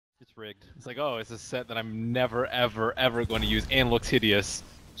rigged. It's like, oh, it's a set that I'm never, ever, ever going to use and looks hideous.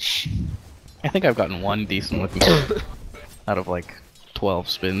 I think I've gotten one decent looking out of like 12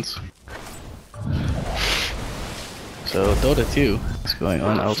 spins. So Dota 2 is going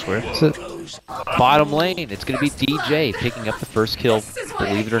on elsewhere. Bottom lane, it's going to be DJ picking up the first kill,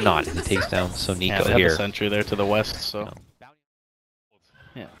 believe it or not. He takes down Soniko Yeah, they have here. a sentry there to the west, so... No.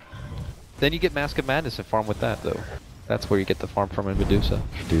 Yeah. Then you get Mask of Madness and farm with that, though. That's where you get the farm from in Medusa.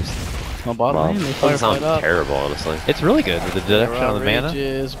 No bottom lane, they fire Doesn't sound up. terrible, honestly. It's really good with the deduction on the mana.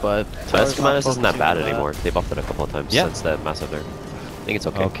 Rages, but Mask of Madness isn't that bad focusing on anymore. They buffed it a couple of times since that massive there. I think it's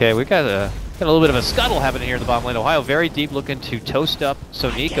okay. Okay, we got a little bit of a scuttle happening here in the bottom lane. Ohio very deep, looking to toast up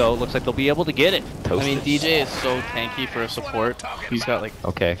Soniko. Looks like they'll be able to get it. I mean, DJ is so tanky for a support. He's got like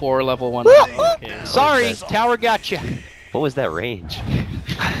 4 level 1. Okay, Sorry, tower got you. What was that range?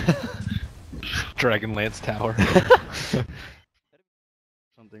 Dragonlance Tower.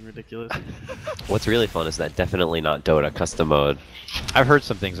 Something ridiculous. What's really fun is that definitely not Dota custom mode. I've heard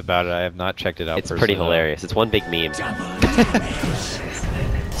some things about it. I have not checked it out. It's pretty hilarious. It's one big meme.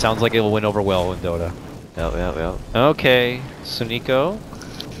 Sounds like it will win over well in Dota. Yep. Okay, Soniko.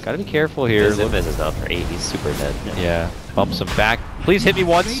 Gotta be careful here. His invis is not for 8. He's super dead. Yeah, bumps him back. Please hit me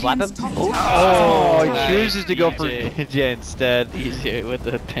once. Slap him. Oh, he chooses to go for DJ instead. DJ with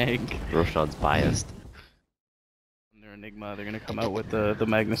the tank. Roshan's biased. Their Enigma, they're gonna come out with the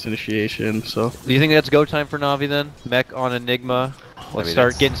Magnus initiation, so... Do you think that's go time for NaVi then? Mech on Enigma. Let's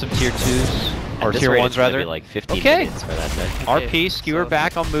start getting some tier 2s. Or tier 1s rather. Be like 15 minutes for that thing. RP, skewer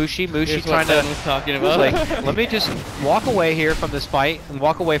back on Mushi. Mushi trying to... was talking about. Like, let me just walk away here from this fight and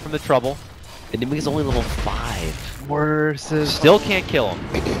walk away from the trouble. Enigma's only level 5. Versus... Still can't kill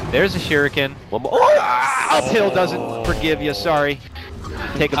him. There's a shuriken. One more. Uphill doesn't forgive you, sorry.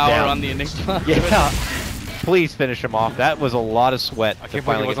 Take him Power down. on the Enigma. Yeah. Please finish him off. That was a lot of sweat. I can't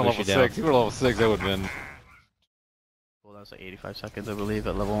believe he wasn't level 6. He were level 6, that would have been... Well, that was like 85 seconds, I believe,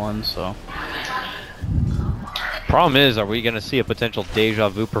 at level 1, so... Problem is, are we going to see a potential deja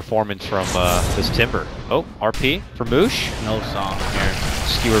vu performance from this Timber? Oh, RP for Moosh. No song here.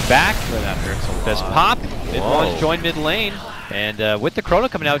 Skewer back. That hurts a lot. Best pop. Mid-one's joined mid lane. And with the Chrono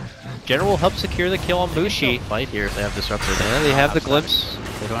coming out, General will help secure the kill on Mushi. Fight here if they have Disruptor. Yeah, they have the glimpse.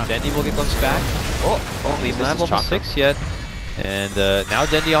 Dendi will get glimpse back. He's not level 6 yet. And now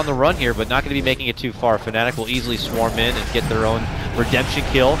Dendi on the run here, but not going to be making it too far. Fnatic will easily swarm in and get their own redemption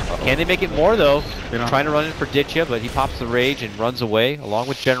kill. Can they make it more though? They're trying to run in for Ditya, but he pops the rage and runs away along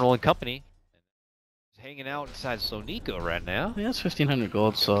with General and company. He's hanging out inside Soniko right now. He has 1500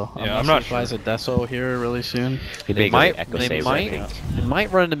 gold, so yeah, I'm not sure. Buys a Deso here really soon. They might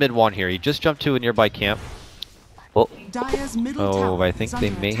run into mid one here. He just jumped to a nearby camp. Oh, I think they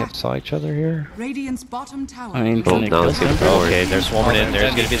may have saw each other here. Radiant's bottom tower. I mean, okay, they're swarming in.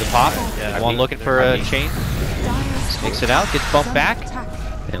 There's going to be the pop. One looking for a chain. Takes it out, gets bumped back.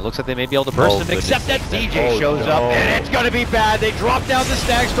 And it looks like they may be able to burst him, except that DJ shows up. And it's going to be bad. They drop down the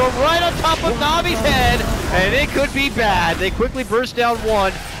Stag Storm right on top of NaVi's head. And it could be bad. They quickly burst down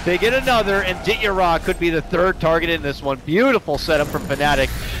one. They get another. And Ditya could be the third target in this one. Beautiful setup from Fnatic.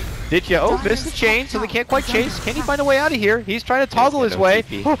 Ditya, missed the chain, so they can't quite chase. Can he find a way out of here? He's trying to toggle his way.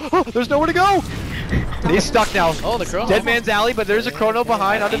 There's nowhere to go. He's stuck now. Oh, the Chrono. Dead Man's Alley, but there's a Chrono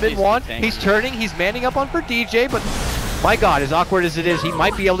behind on the mid one. He's turning, he's manning up on for DJ, but my god, as awkward as it is, he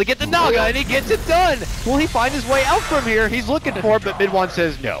might be able to get the Naga, and he gets it done. Will he find his way out from here? He's looking for it, but mid one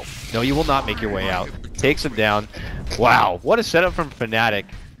says no. No, you will not make your way out. Takes him down. Wow, what a setup from Fnatic.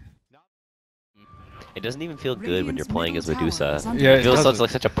 It doesn't even feel good when you're playing as Medusa. Yeah, it feels like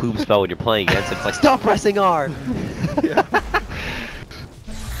such a poop spell when you're playing against him. It's like, stop pressing R!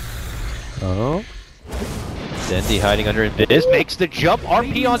 Oh. Dendi hiding under Invis, makes the jump,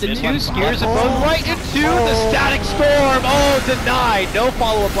 RP onto 2, skeers and runs right into the Static Storm! Oh, denied! No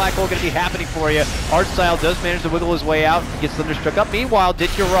follow-up Black Hole gonna be happening for you. Artstyle does manage to wiggle his way out, gets Thunderstruck up. Meanwhile,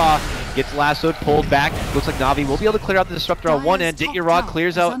 Ditya gets lassoed, pulled back. Looks like NaVi will be able to clear out the Disruptor on one end. Ditya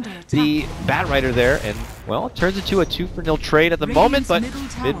clears out the Bat Rider there, and, well, it turns into a 2-for-0 trade at the moment, but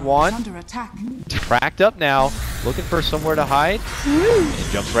mid-one tracked up now, looking for somewhere to hide,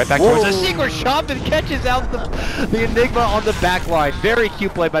 and jumps right back towards the secret shop and catches out the Enigma on the back line. Very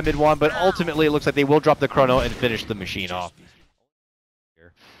cute play by mid-one, but ultimately it looks like they will drop the Chrono and finish the machine off.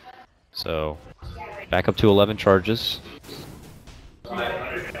 So, back up to 11 charges.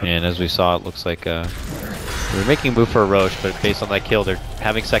 And as we saw, it looks like we're making a move for a Roche, but based on that kill, they're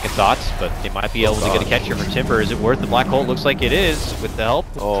having second thoughts, but they might be able to get a catch here for Timber. Is it worth the Black Hole? Looks like it is, with the help.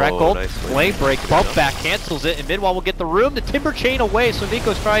 Track Gold, Flame Break, bump back, cancels it, and Midwall will get the room. The Timber chain away, so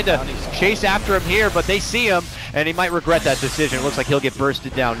Nico's trying to chase after him here, but they see him, and he might regret that decision. It looks like he'll get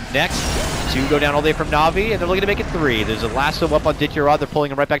bursted down next. 2 go down all day from NaVi, and they're looking to make it 3. There's a lasso up on Ditya. They're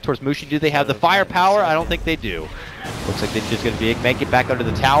pulling him right back towards Mushi. Do they have the firepower? I don't think they do. Looks like they're just going to make it back under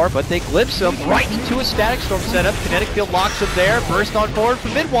the tower, but they glimpse him right into a static storm setup. Kinetic field locks him there. Burst on forward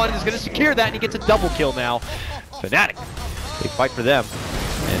from mid one is going to secure that, and he gets a double kill now. Fnatic, big fight for them.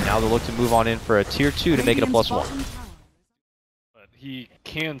 And now they'll look to move on in for a tier 2 to make it a +1. But he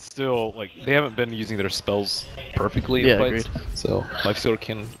can still, like, they haven't been using their spells perfectly Yeah, in fights. So Lifestealer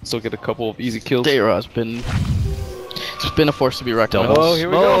can still get a couple of easy kills. Dayra's been a force to be reckoned with. Double here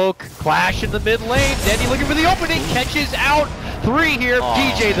we go. smoke, clash in the mid lane. Dendi looking for the opening, catches out 3 here.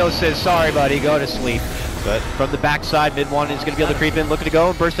 DJ though says, sorry buddy, go to sleep. But from the backside, mid one is going to be able to creep in, looking to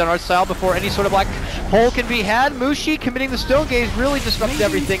go and burst down our style before any sort of black hole can be had. Mushi committing the stone gaze really disrupts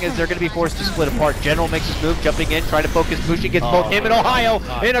everything as they're going to be forced to split apart. General makes his move, jumping in, trying to focus. Mushi gets both him and Ohio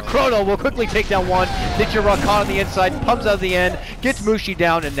in a chrono. Will quickly take down one. Ditya caught on the inside, pumps out of the end, gets Mushi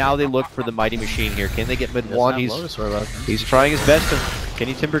down, and now they look for the mighty machine here. Can they get mid one? He's trying his best. Can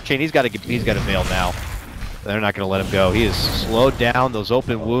he timber chain? He's got to bail now. They're not going to let him go. He is slowed down, those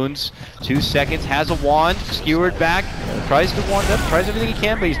open wounds. 2 seconds, has a wand, skewered back, tries to wand up, tries everything he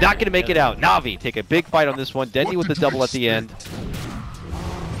can, but he's not going to make it out. NaVi take a big fight on this one. Dendi with the double at the end.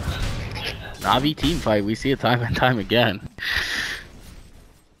 NaVi team fight, we see it time and time again.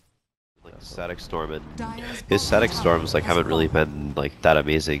 Static Storm, and his Static Storms like haven't really been like that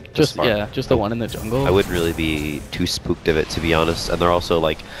amazing. Just the one in the jungle. I wouldn't really be too spooked of it, to be honest. And they're also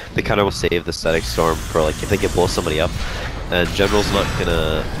like, they kind of will save the Static Storm for like if they can blow somebody up. And General's not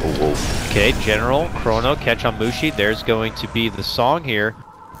gonna. Oh, Okay, General, Chrono, catch on Mushi. There's going to be the song here.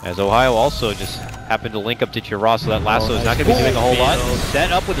 As Ohio also just happened to link up to Ditya, so that lasso is not going to be doing a whole lot.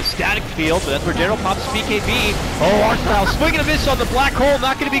 Set up with a static field, but that's where General pops BKB. Oh, Arsenal swinging a miss on the black hole,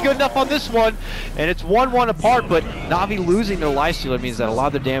 not going to be good enough on this one. And it's 1-1 apart, but NaVi losing their Lifestealer means that a lot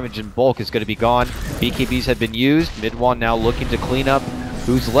of the damage in bulk is going to be gone. BKBs have been used. Mid one now looking to clean up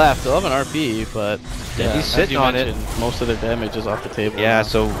who's left. Still have an RP, but Dendi's sitting on it. Most of their damage is off the table. Yeah, now.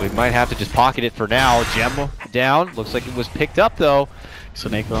 so we might have to just pocket it for now. Gem down. Looks like it was picked up though.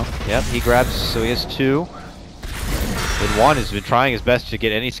 Soneko. Yep, he grabs, so he has 2. And 1 has been trying his best to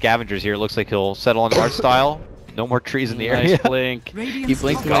get any scavengers here. It looks like he'll settle on art style. No more trees in the area. Nice blink. He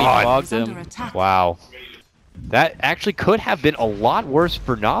blinked when he clogged him. Wow. That actually could have been a lot worse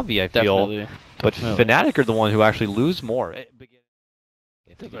for NaVi, I feel. Definitely. But Fnatic are the one who actually lose more. they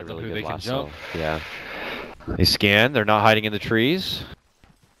Depends really on who good they can lasso. jump. Yeah, They scan, they're not hiding in the trees.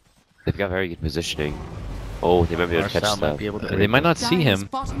 they've got very good positioning. Oh, they might be able to catch Marcel might that. be able to They might not see him.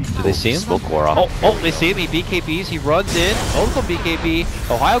 Do they see him? Smoke war off. Oh, they see him. He BKBs. He runs in. Both of them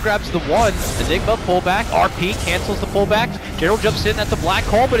BKB. Ohio grabs the 1. Enigma pullback. RP cancels the pullback. General jumps in at the black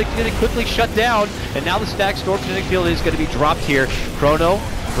hole, but it's going to quickly shut down. And now the stack storm kinetic field is going to be dropped here. Chrono,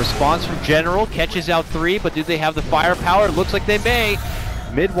 response from General, catches out 3, but do they have the firepower? It looks like they may.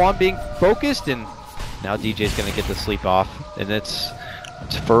 Mid 1 being focused, and now DJ's going to get the sleep off. And it's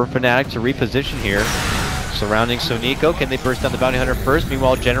for Fnatic to reposition here. Surrounding Soneko, can they burst down the bounty hunter first?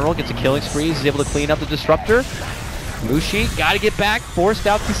 Meanwhile, General gets a killing spree. He's able to clean up the disruptor. Mushi, gotta get back, forced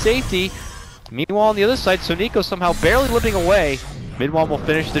out to safety. Meanwhile, on the other side, Soneko somehow barely limping away. Mid-1 will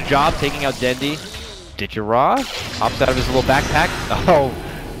finish the job, taking out Dendi. Ditya hops out of his little backpack. Oh,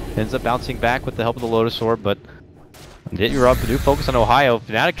 ends up bouncing back with the help of the Lotus Orb, but Ditya do focus on Ohio.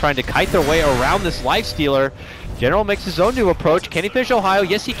 Fnatic trying to kite their way around this Lifestealer. General makes his own new approach. Can he finish Ohio?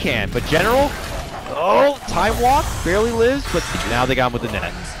 Yes, he can. But General, oh, time walk, barely lives, but now they got him with the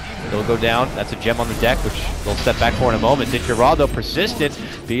net. They'll go down. That's a gem on the deck, which they'll step back for in a moment. Ditya, though, persistent,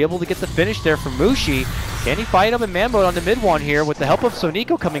 be able to get the finish there from Mushi. Can he fight him in man mode on the mid 1 here with the help of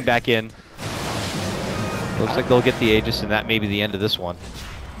Soneko coming back in? Looks like they'll get the Aegis, and that may be the end of this one.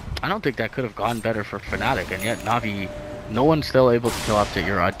 I don't think that could have gone better for Fnatic, and yet NaVi, no one's still able to kill off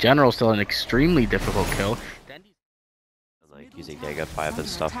Ditya. General still an extremely difficult kill. Like using Dega 5 and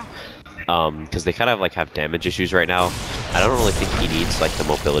stuff. Because they kind of like have damage issues right now. I don't really think he needs like the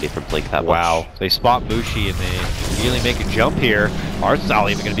mobility from Blink that much. Wow, they spot Mushi and they really make a jump here. Arsenal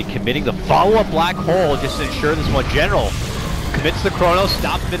even going to be committing the follow-up black hole just to ensure this one. General commits the chrono,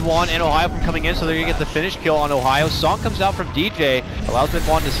 stops mid-1 and Ohio from coming in, so they're going to get the finish kill on Ohio. Song comes out from DJ, allows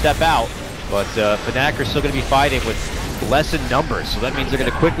mid-1 to step out, but Fnatic are still going to be fighting with less in numbers, so that means they're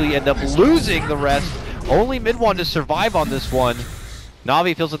going to quickly end up losing the rest. Only mid-1 to survive on this one.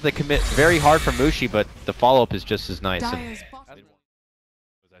 NaVi feels like they commit very hard for Mushi, but the follow-up is just as nice. I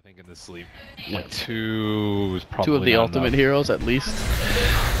think in the sleep, like 2 is probably 2 of the not ultimate enough. heroes, at least.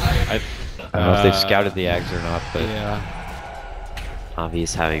 I don't know if they've scouted the Ags or not, but yeah.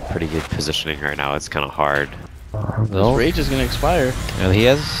 NaVi's having pretty good positioning right now. It's kind of hard. This rage is gonna expire. And he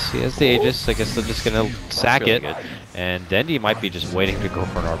has the Aegis. I guess they're just gonna sack really it. good. And Dendi might be just waiting to go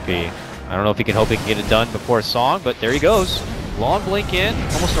for an RP. I don't know if he can hope he can get it done before a song, but there he goes. Long blink in,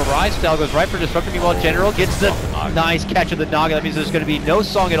 almost a rise style, goes right for Disruptor. Meanwhile, General gets the nice catch of the Naga. That means there's going to be no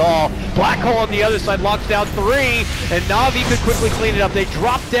song at all. Black Hole on the other side locks down 3, and NaVi could quickly clean it up. They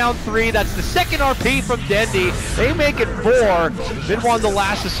drop down 3. That's the second RP from Dendi. They make it 4. Minwan, the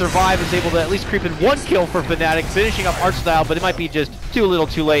last to survive, is able to at least creep in 1 kill for Fnatic, finishing up art style, but it might be just too little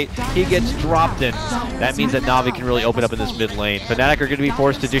too late. He gets dropped in. That means that NaVi can really open up in this mid lane. Fnatic are going to be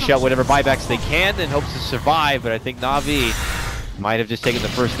forced to dish out whatever buybacks they can in hopes to survive, but I think NaVi might have just taken the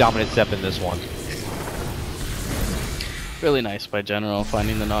first dominant step in this one. Really nice by General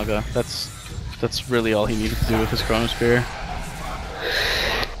finding the Naga. That's really all he needed to do with his Chrono Spear.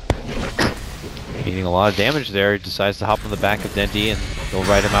 Eating a lot of damage there. He decides to hop on the back of Dendi and they'll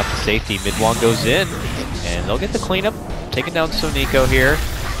ride him out to safety. Midwan goes in and they'll get the cleanup, taking down Soniko here.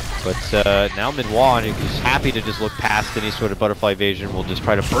 But now Midwan, who's happy to just look past any sort of butterfly evasion, will just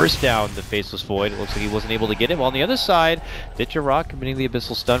try to burst down the Faceless Void. It looks like he wasn't able to get him. While on the other side, Ditya Rock committing the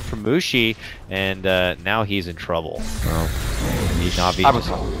Abyssal Stun from Mushi, and now he's in trouble. NaVi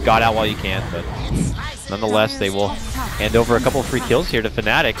just got out while you can, but nonetheless, they will hand over a couple of free kills here to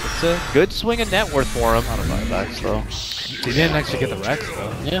Fnatic. It's a good swing of net worth for him. Not a buybacks though. He didn't actually get the Rex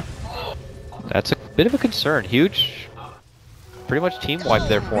though. Yeah. That's a bit of a concern. Huge, pretty much team wipe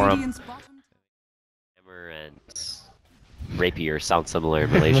there for him. Hammer and rapier sound similar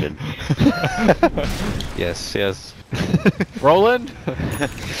in relation. Yes, yes. Roland?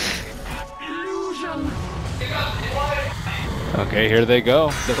 Okay, here they go.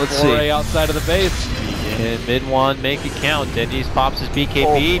 The Let's foray see. outside of the base. Can Midwan make it count? Dendi's pops his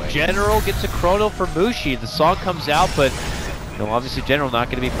BKB. General gets a chrono for Mushi. The song comes out, but no, obviously General not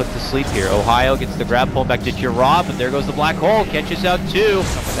going to be put to sleep here. Ohio gets the grab pull back to your Rob, and there goes the black hole. Catches out 2.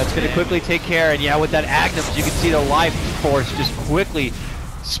 That's going to quickly take care. And yeah, with that Agnums, you can see the life force just quickly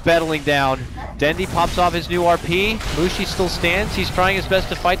spettling down. Dendi pops off his new RP. Mushi still stands. He's trying his best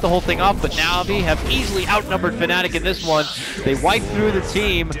to fight the whole thing off, but NaVi have easily outnumbered Fnatic in this one. They wipe through the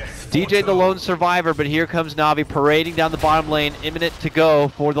team. DJ the lone survivor, but here comes NaVi parading down the bottom lane, imminent to go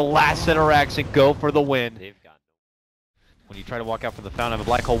for the last set of racks and go for the win. When you try to walk out from the fountain of a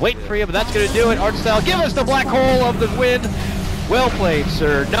black hole, waiting for you, but that's going to do it. Artstyle, give us the black hole of the win. Well played,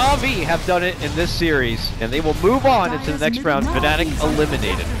 sir. NaVi have done it in this series, and they will move on into the next round. Fnatic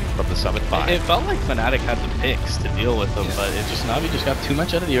eliminated from the Summit 5. It felt like Fnatic had the picks to deal with them, but it just NaVi just got too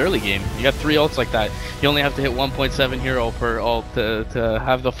much out of the early game. You got 3 ults like that. You only have to hit 1.7 hero per ult to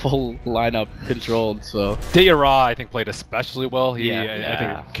have the full lineup controlled. So Ditya Raw, I think, played especially well. He, Yeah.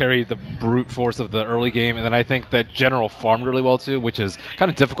 I think, carried the brute force of the early game, and then I think that General farmed really well too, which is kind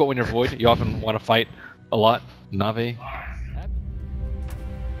of difficult when you're Void. You often want to fight a lot. NaVi